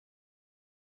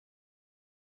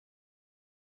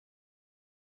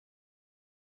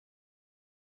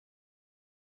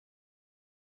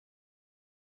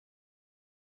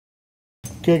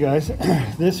Okay guys,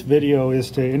 this video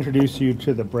is to introduce you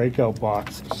to the breakout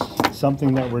box,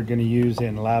 something that we're going to use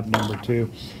in lab number 2.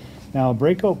 Now, a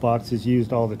breakout box is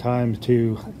used all the time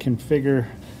to configure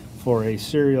for a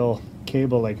serial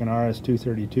cable like an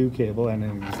RS-232 cable, and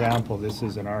an example, this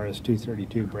is an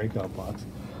RS-232 breakout box.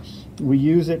 We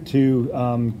use it to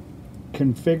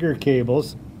configure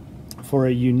cables for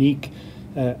a unique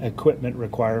equipment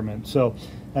requirement. So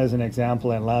as an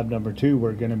example, in lab number 2,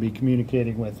 we're going to be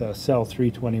communicating with a cell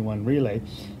 321 relay,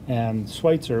 and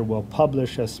Schweitzer will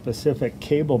publish a specific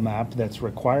cable map that's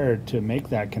required to make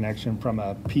that connection from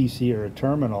a PC or a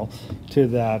terminal to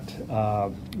that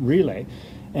relay.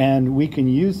 And we can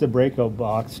use the breakout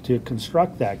box to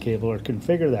construct that cable or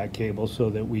configure that cable so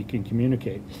that we can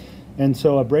communicate. And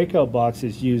so a breakout box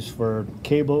is used for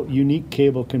unique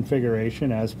cable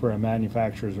configuration as per a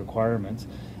manufacturer's requirements.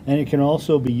 And it can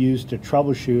also be used to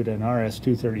troubleshoot an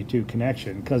RS-232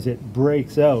 connection because it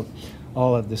breaks out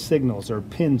all of the signals or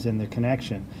pins in the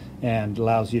connection and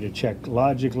allows you to check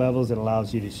logic levels. It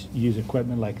allows you to use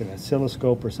equipment like an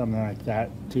oscilloscope or something like that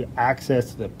to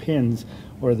access the pins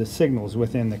or the signals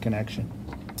within the connection.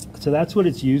 So that's what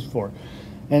it's used for.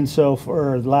 And so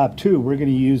for lab 2, we're going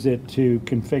to use it to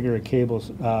configure a cable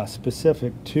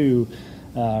specific to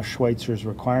Schweitzer's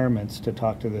requirements to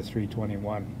talk to the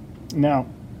 321. Now,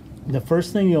 the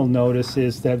first thing you'll notice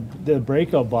is that the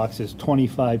breakout box is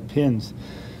 25 pins.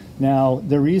 Now,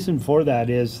 the reason for that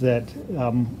is that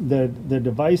the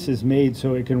device is made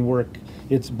so it can work.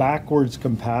 It's backwards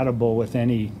compatible with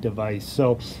any device.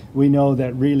 So we know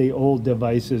that really old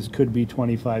devices could be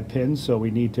 25 pins, so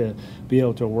we need to be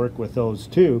able to work with those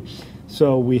too.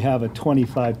 So we have a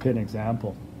 25 pin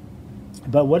example.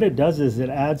 But what it does is it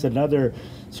adds another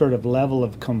sort of level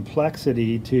of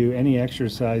complexity to any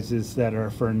exercises that are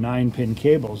for 9-pin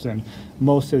cables, and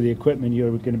most of the equipment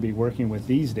you're going to be working with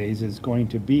these days is going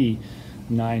to be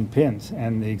 9 pins.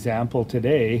 And the example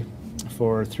today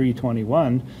for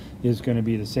 321 is going to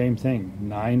be the same thing,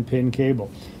 9-pin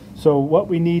cable. So what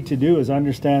we need to do is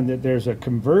understand that there's a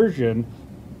conversion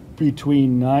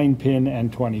between 9-pin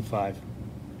and 25.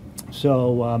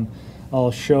 So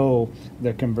I'll show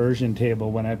the conversion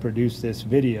table when I produce this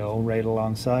video right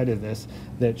alongside of this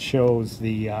that shows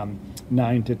the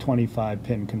 9 to 25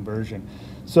 pin conversion.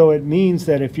 So it means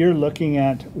that if you're looking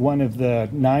at one of the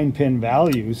 9-pin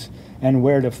values and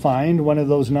where to find one of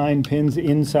those 9 pins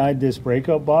inside this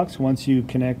breakout box, once you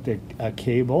connect a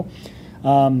cable,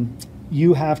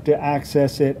 you have to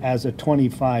access it as a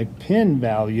 25 pin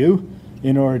value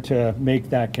in order to make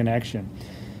that connection.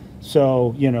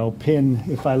 So, you know,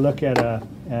 if I look at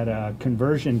a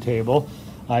conversion table,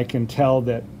 I can tell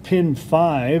that pin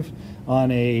 5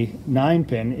 on a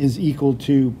 9-pin is equal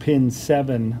to pin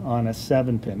 7 on a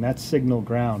 7-pin. That's signal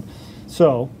ground.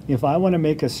 So if I want to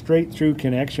make a straight through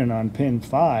connection on pin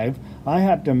 5, I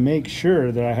have to make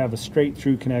sure that I have a straight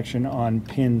through connection on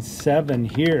pin 7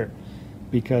 here,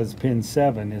 because pin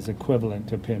 7 is equivalent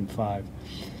to pin 5.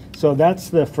 So that's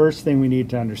the first thing we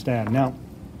need to understand. Now,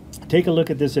 take a look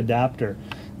at this adapter.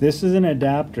 This is an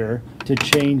adapter to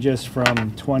change us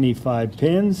from 25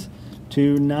 pins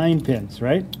to 9 pins,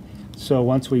 right? So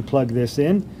once we plug this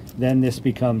in, then this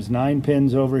becomes 9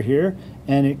 pins over here,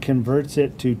 and it converts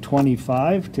it to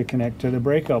 25 to connect to the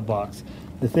breakout box.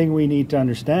 The thing we need to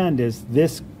understand is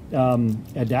this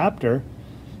adapter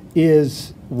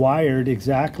is wired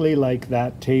exactly like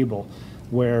that table,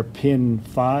 where pin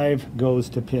 5 goes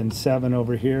to pin 7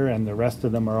 over here, and the rest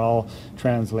of them are all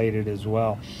translated as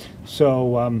well.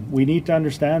 So we need to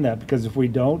understand that, because if we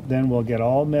don't, then we'll get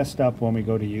all messed up when we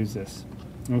go to use this.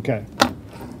 Okay,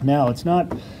 now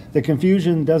the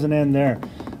confusion doesn't end there.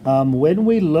 When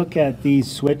we look at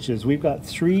these switches, we've got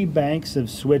 3 banks of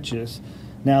switches.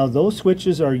 Now those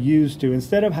switches are used to,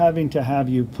 instead of having to have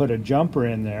you put a jumper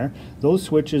in there, those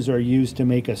switches are used to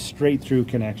make a straight through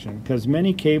connection, because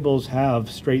many cables have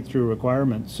straight through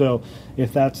requirements. So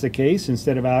if that's the case,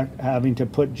 instead of having to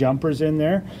put jumpers in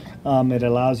there, it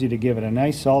allows you to give it a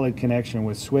nice solid connection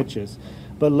with switches.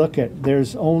 But look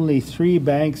there's only 3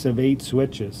 banks of 8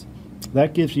 switches.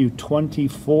 That gives you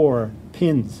 24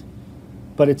 pins,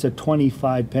 but it's a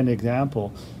 25 pin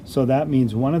example. So that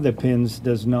means one of the pins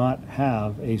does not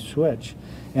have a switch.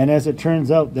 And as it turns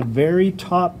out, the very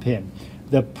top pin,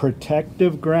 the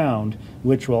protective ground,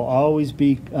 which will always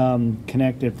be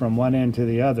connected from one end to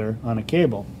the other on a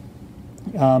cable,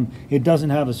 it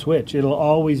doesn't have a switch. It'll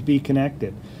always be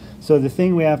connected. So the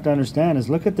thing we have to understand is,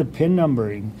 look at the pin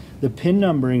numbering. The pin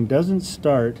numbering doesn't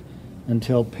start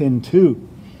until pin 2.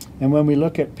 And when we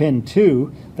look at pin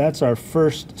 2, that's our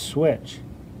first switch.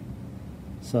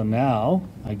 So now,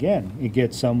 again, it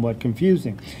gets somewhat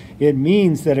confusing. It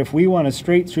means that if we want a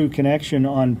straight through connection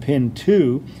on pin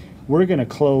 2, we're going to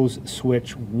close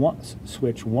switch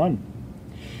 1.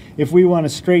 If we want a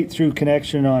straight through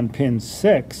connection on pin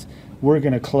 6, we're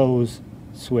going to close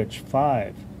switch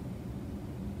 5.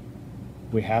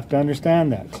 We have to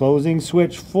understand that. Closing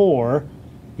switch 4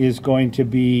 is going to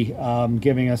be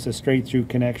giving us a straight through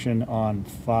connection on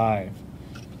 5.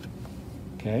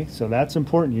 Okay, so that's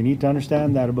important. You need to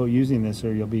understand that about using this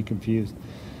or you'll be confused.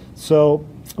 So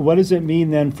what does it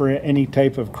mean then for any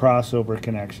type of crossover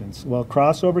connections? Well,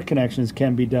 crossover connections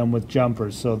can be done with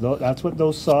jumpers. So that's what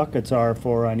those sockets are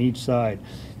for on each side.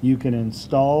 You can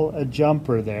install a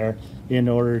jumper there in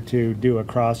order to do a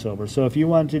crossover. So if you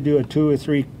want to do a 2 to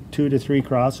 3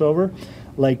 crossover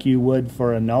like you would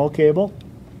for a null cable,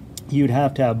 you'd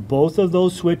have to have both of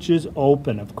those switches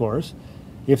open, of course.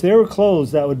 If they were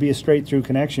closed, that would be a straight through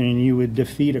connection and you would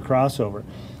defeat a crossover.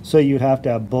 So you'd have to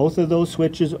have both of those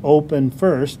switches open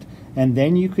first, and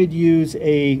then you could use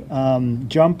a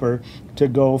jumper to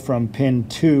go from pin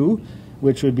 2,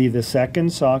 which would be the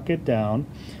second socket down,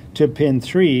 to pin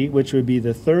 3, which would be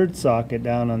the third socket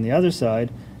down on the other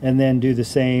side, and then do the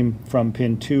same from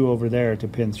pin 2 over there to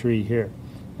pin 3 here.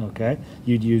 Okay,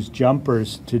 you'd use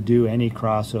jumpers to do any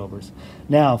crossovers.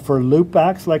 Now for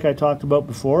loopbacks, like I talked about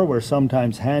before, where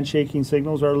sometimes handshaking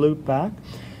signals are looped back,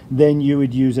 then you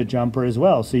would use a jumper as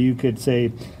well. So you could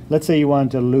say, let's say you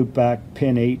wanted to loop back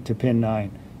pin 8 to pin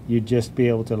 9. You'd just be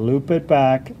able to loop it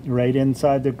back right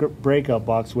inside the breakout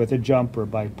box with a jumper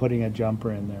by putting a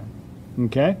jumper in there.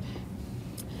 Okay,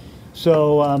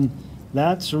 so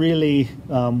that's really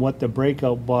what the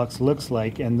breakout box looks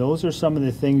like, and those are some of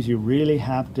the things you really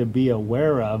have to be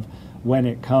aware of when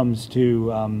it comes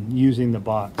to using the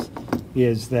box.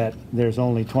 Is that there's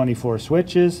only 24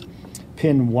 switches,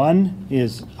 pin 1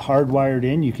 is hardwired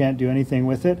in, you can't do anything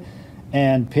with it,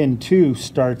 and pin 2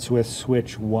 starts with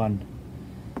switch 1.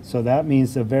 So that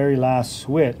means the very last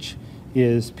switch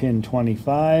is pin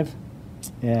 25,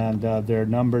 and they're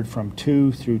numbered from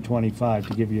 2 through 25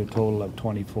 to give you a total of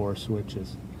 24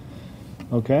 switches.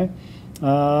 Okay,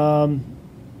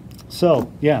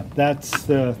 so yeah, that's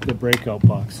the breakout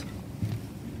box.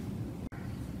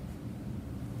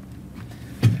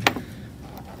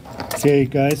 Okay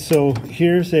guys, so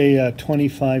here's a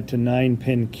 25 to 9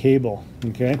 pin cable.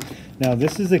 Okay, now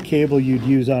this is a cable you'd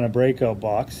use on a breakout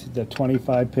box. The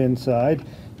 25 pin side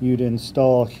you'd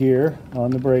install here on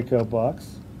the breakout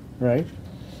box, right?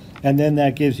 And then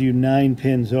that gives you 9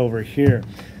 pins over here.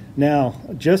 Now,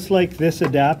 just like this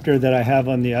adapter that I have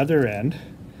on the other end,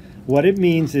 what it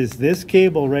means is this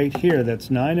cable right here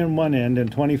that's 9 on one end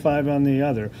and 25 on the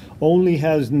other only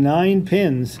has 9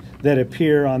 pins that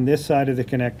appear on this side of the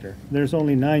connector. There's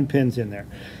only 9 pins in there.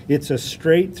 It's a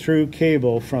straight through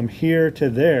cable from here to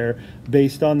there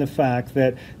based on the fact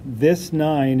that this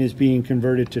 9 is being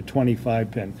converted to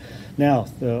 25 pin. Now,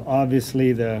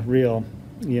 obviously the real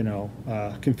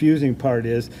confusing part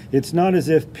is it's not as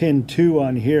if pin 2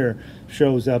 on here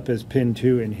shows up as pin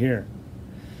 2 in here.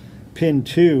 Pin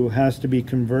 2 has to be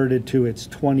converted to its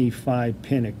 25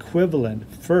 pin equivalent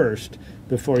first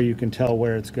before you can tell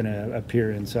where it's going to appear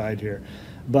inside here.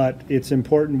 But it's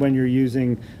important when you're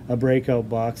using a breakout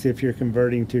box, if you're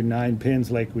converting to 9 pins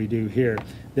like we do here,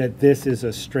 that this is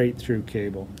a straight through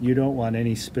cable. You don't want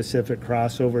any specific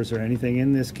crossovers or anything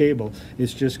in this cable.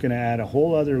 It's just going to add a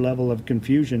whole other level of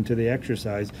confusion to the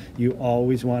exercise. You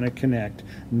always want to connect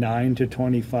 9 to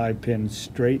 25 pins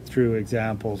straight through,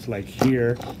 examples like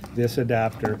here, this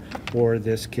adapter, or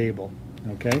this cable.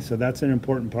 Okay, so that's an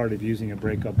important part of using a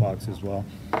breakout box as well.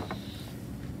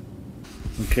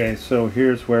 Okay, so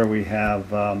here's where we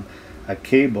have a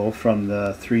cable from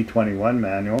the 321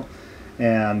 manual,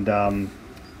 and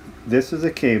this is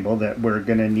a cable that we're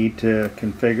going to need to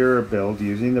configure or build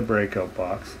using the breakout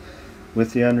box,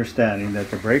 with the understanding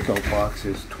that the breakout box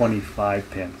is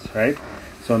 25 pins, right?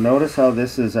 So notice how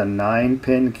this is a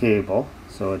 9-pin cable,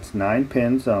 so it's 9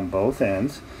 pins on both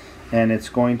ends, and it's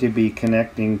going to be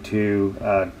connecting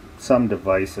to some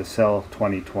device, a cell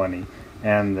 2020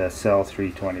 and the cell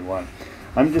 321.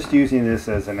 I'm just using this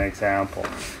as an example.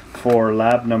 For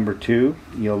lab number 2,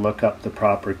 you'll look up the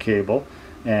proper cable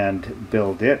and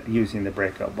build it using the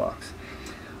breakout box.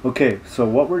 Okay, so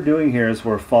what we're doing here is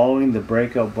we're following the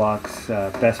breakout box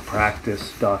best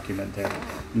practice document there.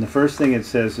 And the first thing it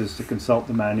says is to consult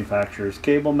the manufacturer's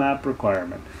cable map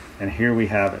requirement. And here we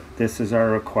have it. This is our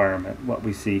requirement, what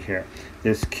we see here.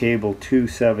 This cable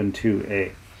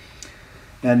 272A.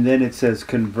 And then it says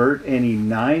convert any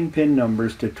 9-pin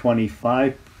numbers to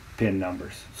 25-pin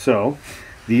numbers. So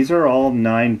these are all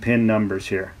 9-pin numbers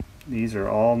here. These are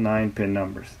all 9-pin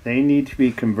numbers. They need to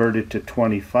be converted to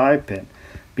 25-pin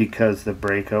because the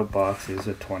breakout box is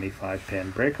a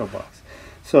 25-pin breakout box.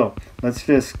 So let's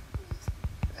just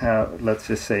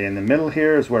say in the middle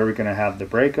here is where we're going to have the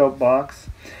breakout box,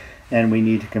 and we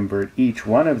need to convert each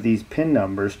one of these pin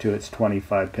numbers to its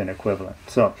 25-pin equivalent.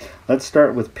 So let's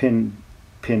start with pin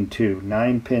 2,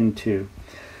 9-pin 2.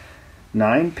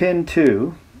 9-pin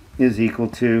 2 is equal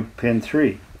to pin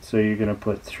 3. So you're going to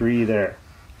put 3 there,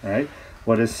 right?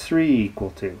 What is 3 equal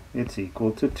to? It's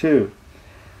equal to 2.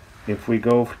 If we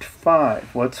go to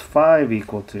 5, what's 5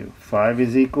 equal to? 5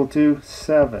 is equal to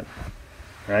 7,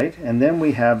 right? And then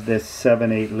we have this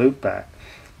 7/8 loopback.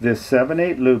 This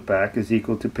 7/8 loopback is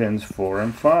equal to pins 4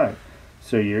 and 5.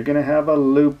 So you're going to have a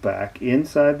loopback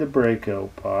inside the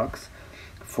breakout box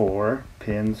for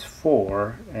pins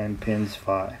 4 and pins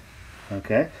 5.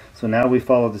 Okay, so now we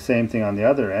follow the same thing on the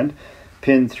other end.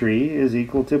 Pin 3 is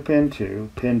equal to pin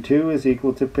 2. Pin 2 is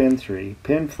equal to pin 3.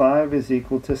 Pin 5 is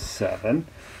equal to 7.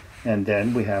 And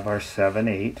then we have our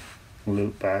 7/8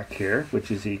 loop back here,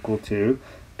 which is equal to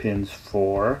pins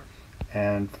 4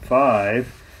 and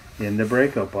 5 in the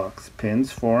breakout box.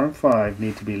 Pins 4 and 5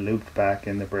 need to be looped back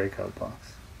in the breakout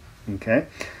box. Okay,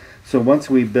 so once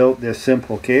we built this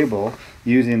simple cable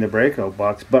using the breakout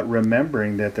box, but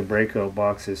remembering that the breakout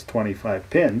box is 25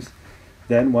 pins,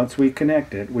 then once we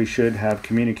connect it, we should have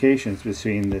communications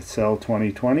between the cell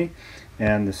 2020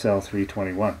 and the cell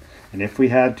 321. And if we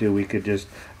had to, we could just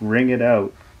ring it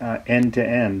out end to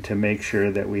end to make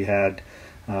sure that we had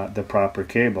the proper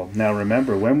cable. Now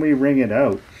remember, when we ring it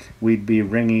out, we'd be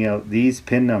ringing out these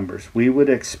pin numbers. We would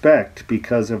expect,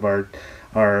 because of our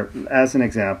as an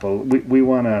example, we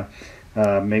want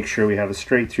to make sure we have a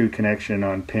straight through connection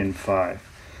on pin 5.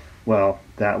 Well,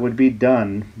 that would be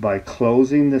done by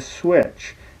closing the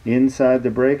switch inside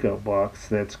the breakout box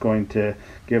that's going to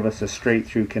give us a straight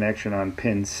through connection on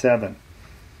pin 7.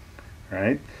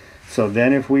 Right? So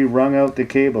then if we rung out the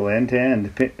cable end to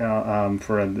end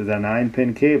for the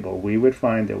 9-pin cable, we would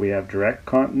find that we have direct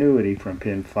continuity from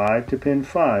pin 5 to pin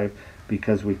 5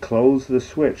 because we close the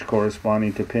switch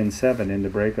corresponding to pin 7 in the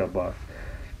breakout box.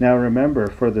 Now remember,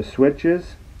 for the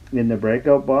switches in the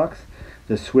breakout box,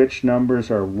 the switch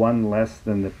numbers are 1 less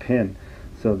than the pin.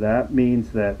 So that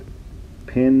means that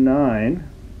pin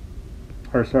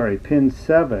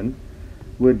 7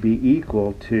 would be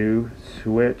equal to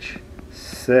switch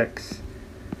 6,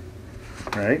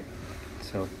 right?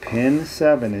 So pin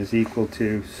 7 is equal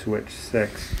to switch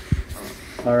 6.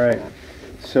 All right,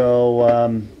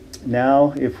 so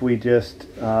now if we just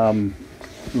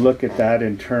look at that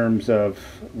in terms of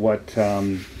what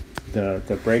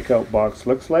the breakout box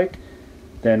looks like,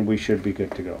 then we should be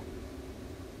good to go.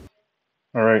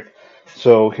 All right,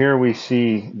 so here we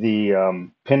see the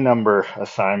pin number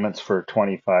assignments for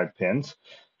 25 pins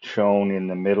shown in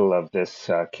the middle of this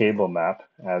cable map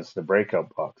as the breakout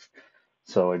box.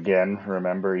 So again,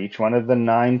 remember, each one of the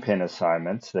 9-pin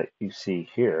assignments that you see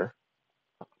here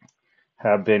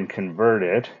have been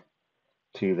converted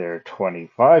to their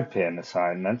 25-pin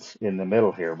assignments in the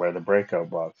middle here where the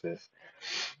breakout box is.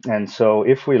 And so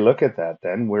if we look at that,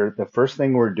 then the first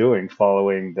thing we're doing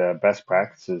following the best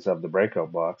practices of the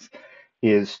breakout box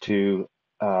is to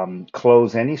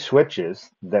close any switches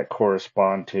that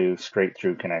correspond to straight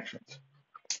through connections.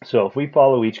 So if we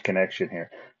follow each connection here,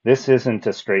 this isn't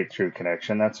a straight through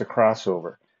connection, that's a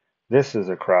crossover. This is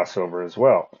a crossover as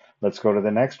well. Let's go to the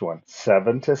next one.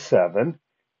 7 to 7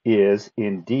 is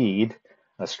indeed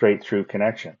a straight through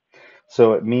connection.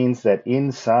 So it means that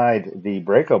inside the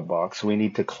breakout box, we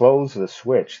need to close the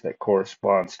switch that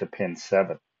corresponds to pin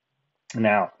 7.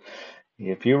 Now,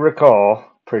 if you recall,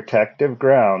 protective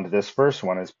ground, this first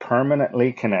one is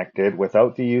permanently connected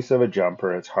without the use of a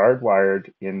jumper. It's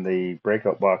hardwired in the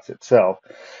breakout box itself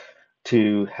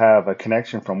to have a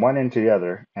connection from one end to the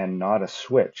other and not a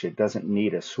switch. It doesn't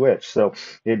need a switch. So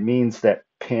it means that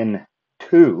pin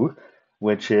 2,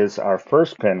 which is our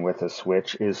first pin with a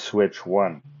switch, is switch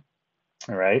 1.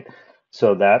 All right.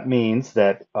 So that means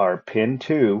that our pin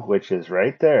 2, which is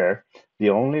right there, the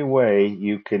only way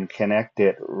you can connect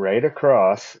it right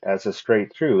across as a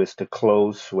straight through is to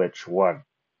close switch 1.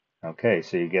 Okay,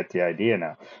 so you get the idea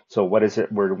now. So what is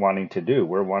it we're wanting to do?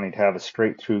 We're wanting to have a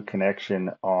straight through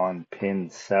connection on pin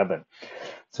 7.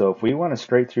 So if we want a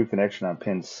straight through connection on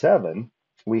pin 7,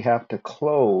 we have to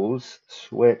close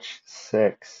switch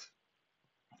 6,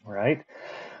 right?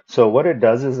 So what it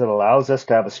does is it allows us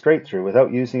to have a straight through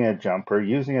without using a jumper,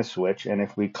 using a switch. And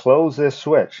if we close this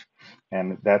switch,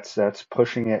 and that's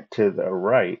pushing it to the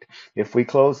right, if we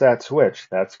close that switch,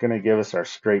 that's going to give us our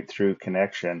straight through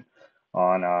connection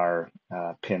on our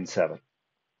pin 7.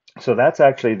 So that's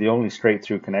actually the only straight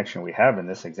through connection we have in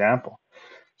this example.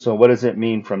 So what does it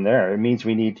mean from there? It means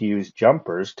we need to use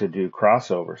jumpers to do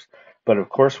crossovers. But of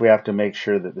course we have to make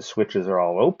sure that the switches are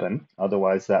all open,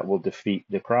 otherwise that will defeat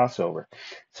the crossover.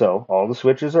 So all the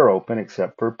switches are open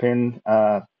except for pin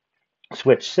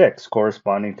switch 6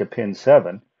 corresponding to pin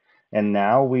 7. And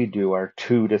now we do our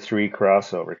 2 to 3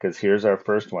 crossover, because here's our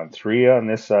first one, 3 on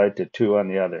this side to 2 on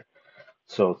the other.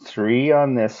 So 3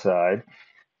 on this side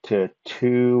to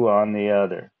 2 on the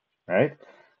other, right?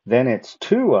 Then it's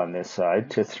 2 on this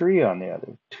side to 3 on the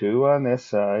other. 2 on this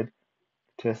side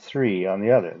to 3 on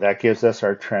the other. That gives us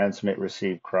our transmit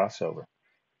receive crossover.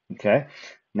 Okay?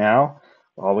 Now,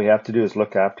 all we have to do is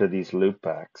look after these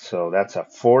loopbacks. So that's a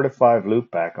 4 to 5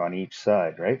 loopback on each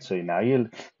side, right? So now you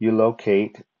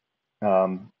locate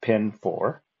pin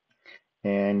 4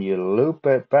 and you loop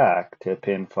it back to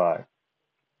pin 5.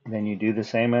 Then you do the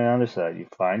same on the other side. You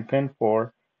find pin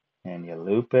 4 and you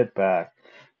loop it back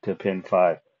to pin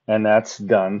 5. And that's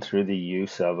done through the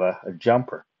use of a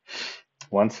jumper.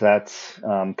 Once that's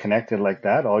connected like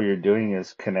that, all you're doing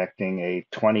is connecting a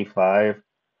 25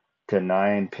 to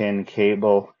 9 pin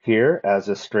cable here as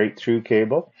a straight through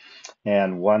cable,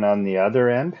 and one on the other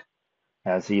end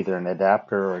as either an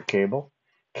adapter or a cable.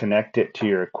 Connect it to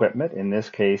your equipment, in this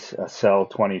case a cell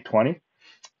 2020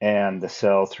 and the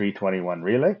cell 321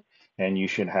 relay, and you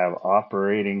should have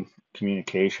operating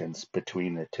communications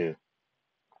between the two.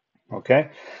 Okay,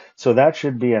 so that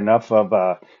should be enough of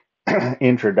a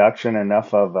introduction,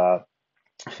 enough of a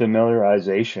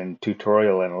familiarization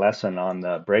tutorial and lesson on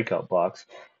the breakout box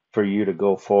for you to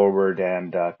go forward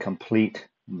and complete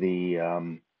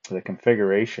the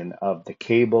configuration of the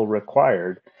cable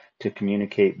required to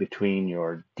communicate between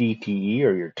your DTE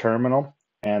or your terminal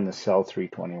and the cell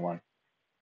 321.